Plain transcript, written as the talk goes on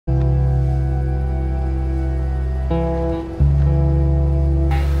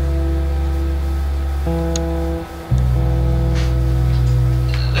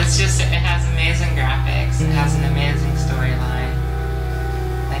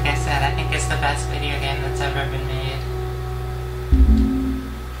it's the best video game that's ever been made.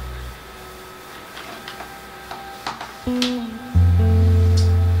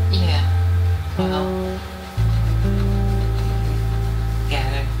 Yeah. Well,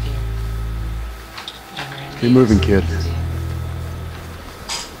 yeah, if you're ever in Keep moving, kid.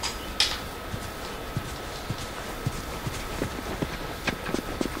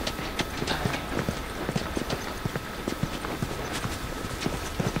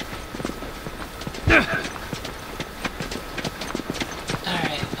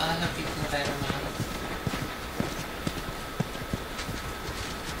 Alright, well, I hope you feel better, Mom.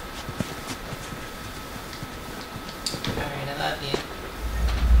 Alright, I love you.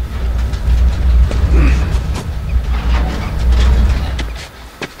 Yeah.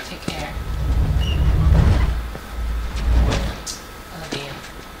 Take care. Love you.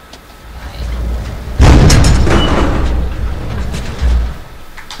 Bye.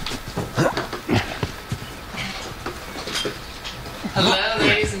 Hello,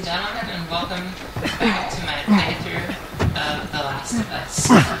 ladies and gentlemen, and welcome back to my playthrough of The Last of Us.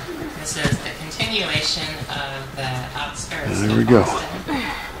 This is the continuation of the Outskirts. There we go. Boston.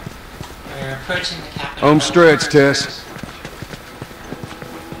 We're approaching the capital. Home stretch, Tess.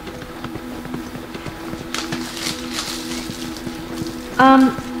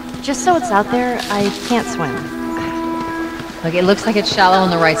 Just so it's out there, I can't swim. Look, it looks like it's shallow on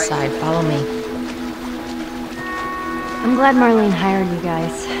the right side. Follow me. I'm glad Marlene hired you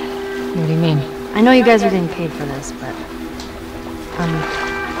guys. What do you mean? I know you guys are getting paid for this, but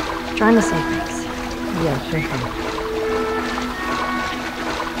I'm trying to save things. Yeah, sure thing.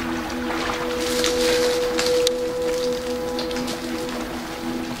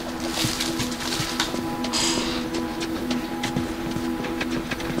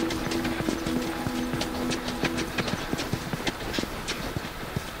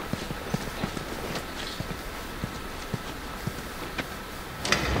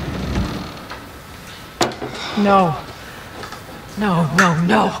 No. No, no,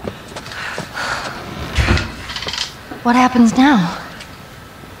 no. What happens now?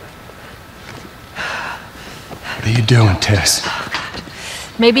 What are you doing, Tess?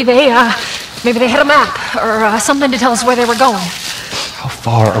 Maybe they had a map or something to tell us where they were going. How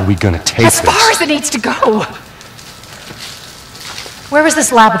far are we gonna take As far as it needs to go. Where was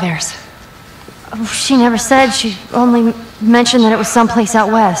this lab of theirs? Oh, she never said. She only mentioned that it was someplace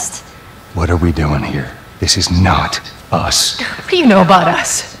out west. What are we doing here? This is not us. What do you know about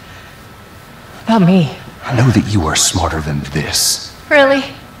us? About me? I know that you are smarter than this. Really?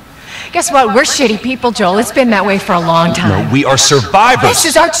 Guess what? We're shitty people, Joel. It's been that way for a long time. No, we are survivors. This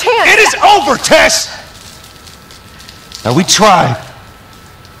is our chance. It is over, Tess! Now, we tried.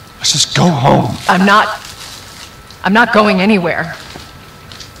 Let's just go home. I'm not going anywhere.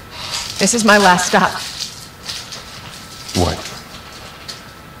 This is my last stop. What?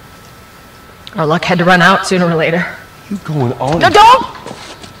 Our luck had to run out sooner or later. You going on? No, don't!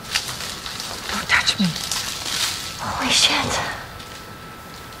 Don't touch me. Holy shit.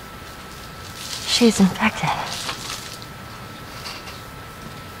 She's infected.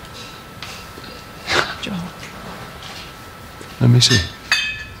 Joel, Let me see.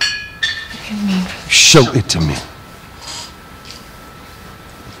 what do you mean? Show it to me.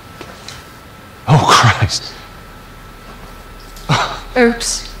 Oh, Christ.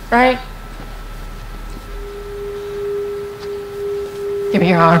 Oops, right? Give me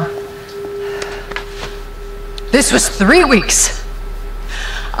your arm. This was 3 weeks.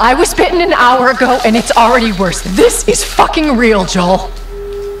 I was bitten an hour ago, and it's already worse. This is fucking real, Joel.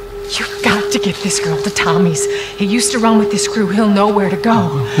 You've got to get this girl to Tommy's. He used to run with this crew. He'll know where to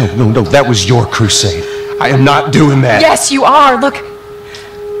go. No, that was your crusade. I am not doing that. Yes, you are. Look,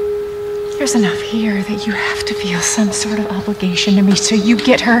 there's enough here that you have to feel some sort of obligation to me, so you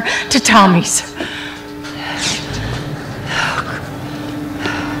get her to Tommy's.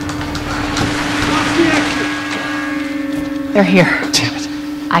 They're here. Damn it.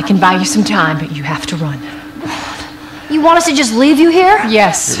 I can buy you some time, but you have to run. You want us to just leave you here?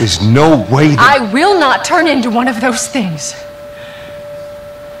 Yes. There is no way that... I will not turn into one of those things.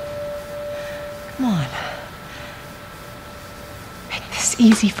 Come on. Make this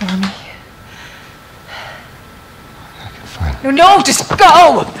easy for me. Fine. No, just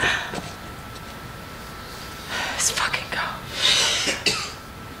go! Just fucking go.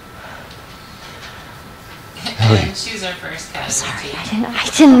 And choose our first casualty. Sorry, I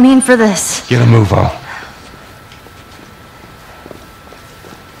didn't mean for this. Get a move on.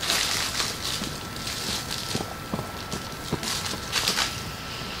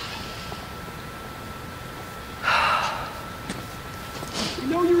 You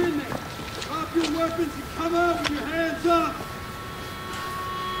know you're in there. your weapons and come out with your hands up!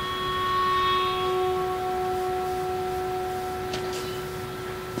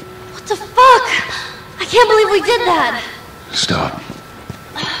 What the fuck? I can't believe we did that! Stop.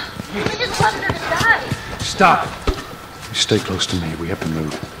 We just left her to die! Stop. You stay close to me. We have to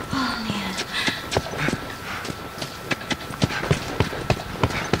move. Oh, man.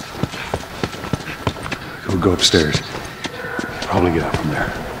 We'll go upstairs. Probably get out from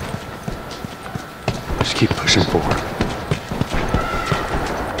there. Just keep pushing forward.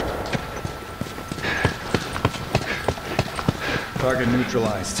 Target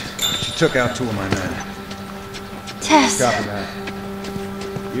neutralized. She took out 2 of my men. Tess! Copy that.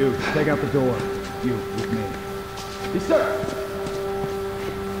 You, take out the door. You, with me. Yes, sir!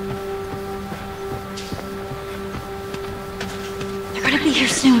 They're gonna be here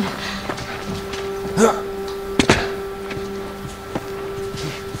soon.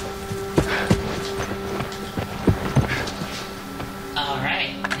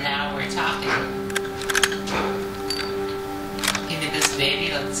 Alright, now we're talking. Give me this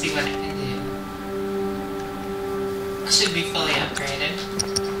baby, let's see what I can do. Should be fully upgraded.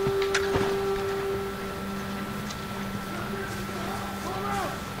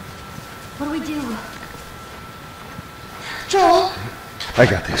 What do we do? Joel? I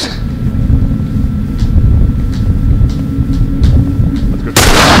got this. Let's go.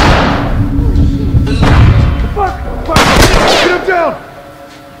 Fuck! Fuck! Get him down!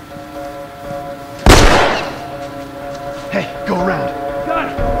 Hey, go around. Got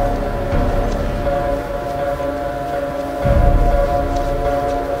it!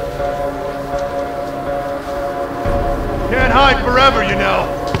 Can't hide forever, you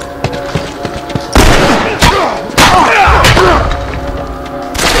know.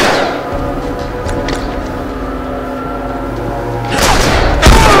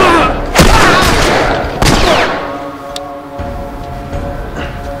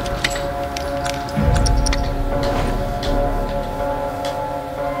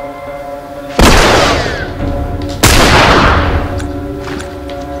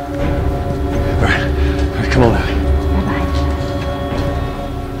 All right, come on now.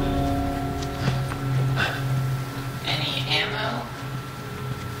 Any ammo?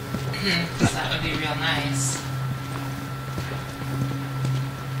 Because that would be real nice.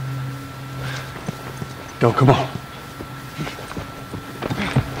 Don't come on.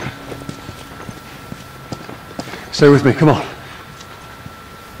 Stay with me, come on.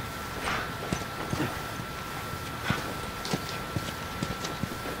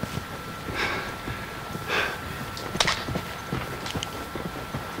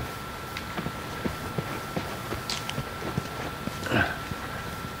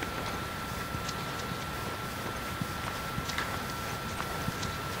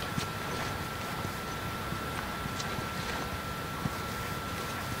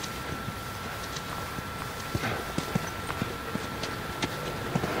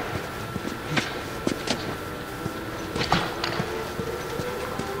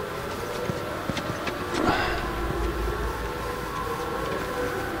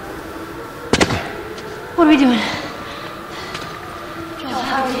 What are we doing? Joel,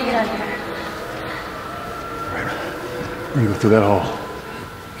 how do we get out of here? We're gonna go through that hall.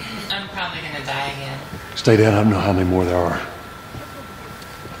 I'm probably gonna die again. Stay down, I don't know how many more there are.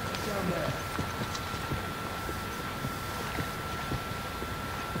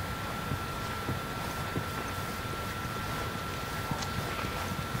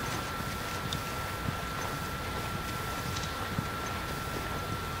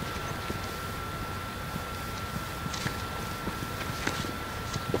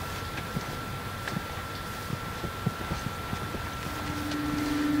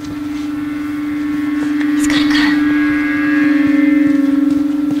 He's got a gun.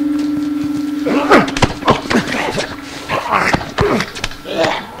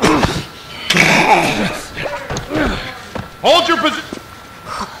 Hold your position!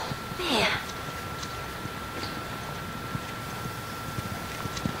 Man.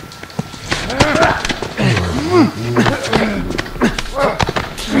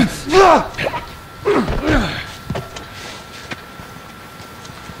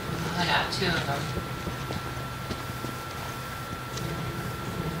 I got 2 of them.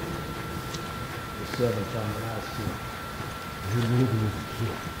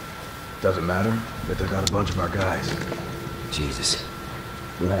 Doesn't matter. Bet they got a bunch of our guys. Jesus.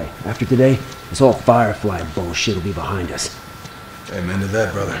 Well, hey, after today, this whole Firefly bullshit will be behind us. Amen to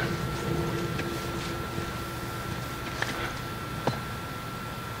that, brother.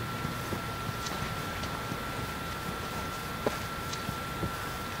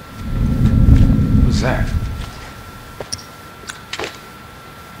 was that?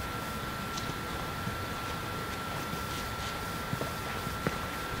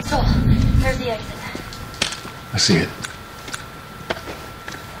 So, there's the exit. I see it.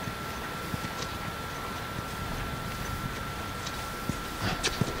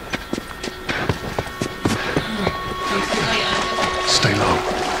 Stay low.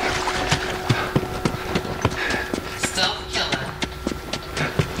 Stealth killer.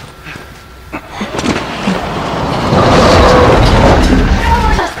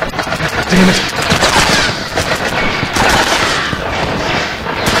 Damn it.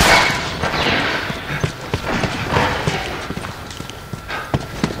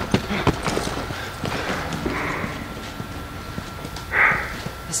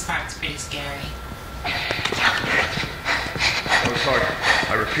 This part's pretty scary. No target.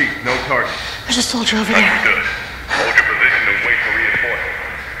 I repeat, no target. There's a soldier over there. Understood. Hold your position and wait for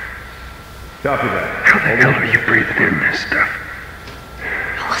reinforcements. Copy that. How the hell are you breathing in this stuff?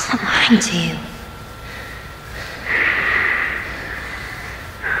 I wasn't lying to you.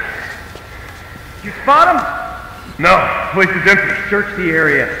 You spot him? No, place is empty. Search the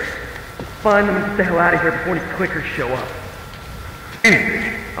area. Find them and get the hell out of here before any clickers show up.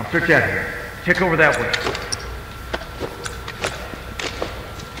 I'll search out here. Check over that way.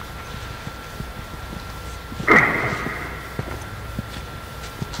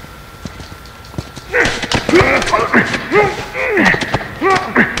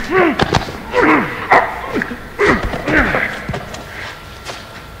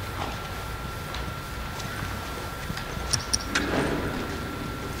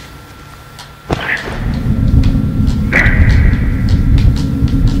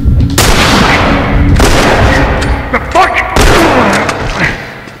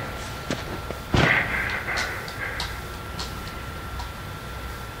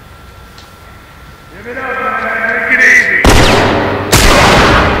 Give it up, man. Take it easy.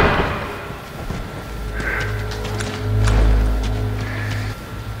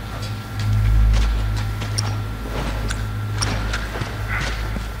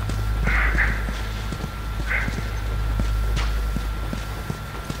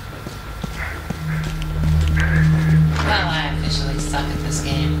 Well, I officially suck at this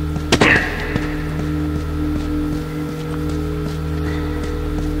game.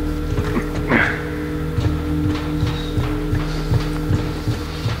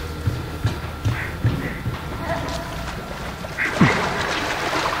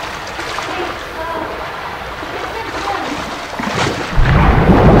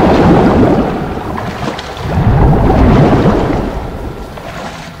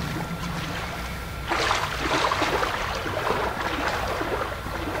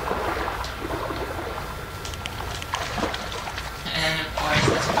 And of course,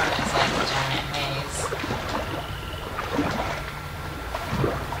 this part is like a giant maze.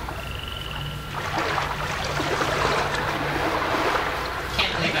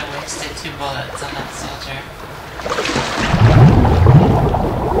 Can't believe I wasted 2 bullets on that soldier.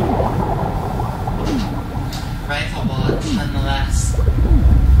 Rifle bullets, nonetheless.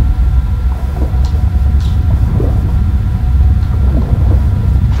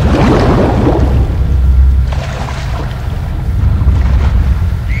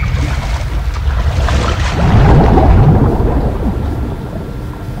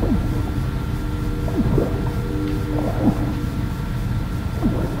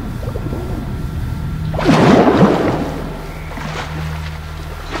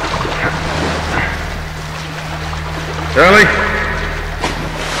 Charlie?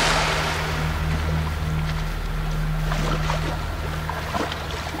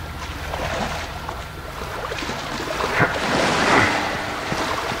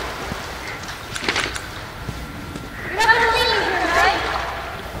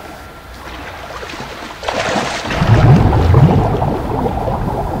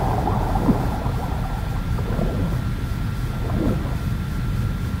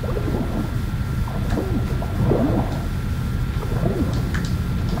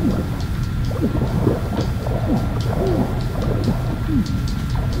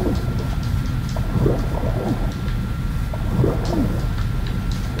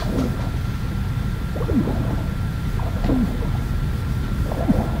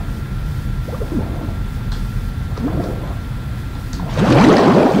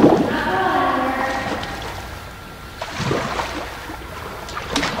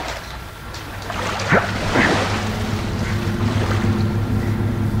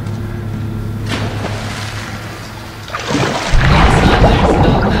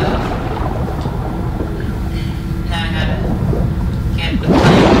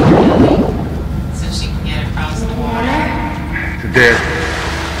 dead.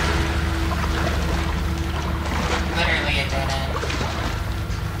 Literally a dead end.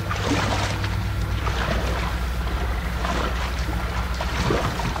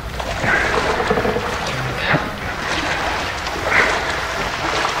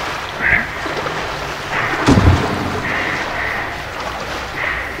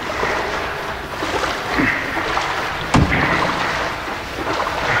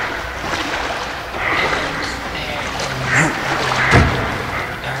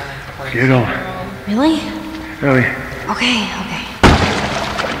 Get on. Really? Ellie. Okay.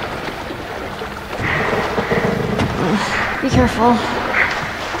 Be careful.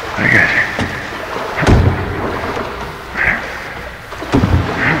 I got you.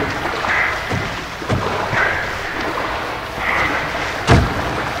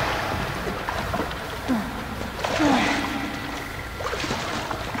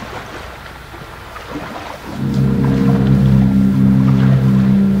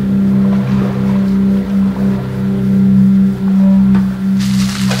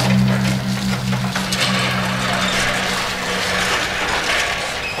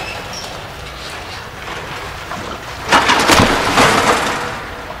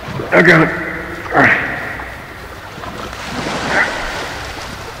 I got it. All right.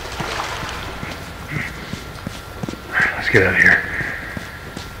 Let's get out of here.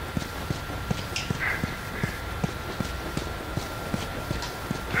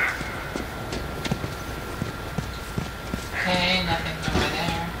 Okay, nothing over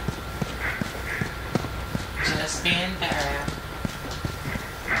there. Just being thorough.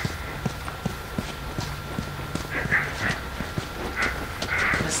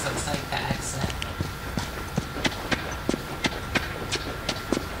 This looks like the exit.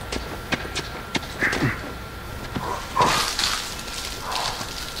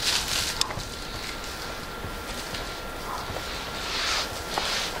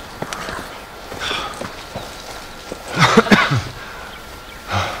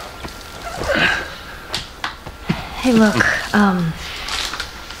 Hey, look,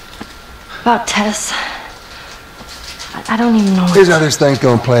 about Tess. I don't even know. Here's how this thing's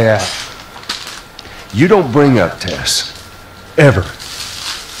gonna play out. You don't bring up Tess. Ever.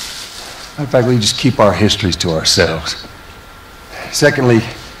 Matter of fact, we just keep our histories to ourselves. Secondly,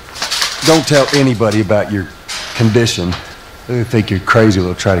 don't tell anybody about your condition. They'll think you're crazy,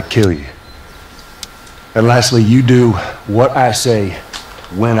 they'll try to kill you. And lastly, you do what I say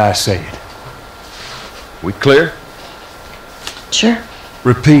when I say it. We clear? Sure.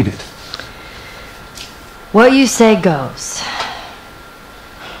 Repeat it. What you say goes.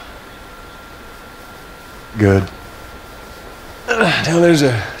 Good. Now there's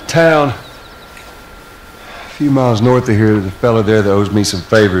a town a few miles north of here. There's a fella there that owes me some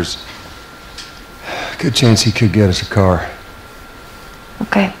favors. Good chance he could get us a car.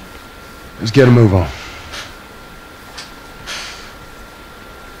 Okay. Let's get a move on.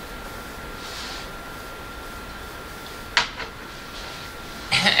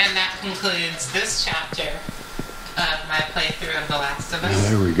 And that concludes this chapter of my playthrough of The Last of Us.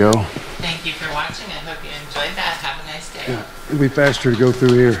 There we go. Thank you for watching. I hope you enjoyed that. Have a nice day. Yeah, it'll be faster to go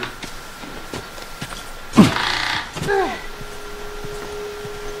through here.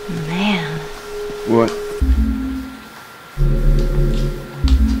 Man. What?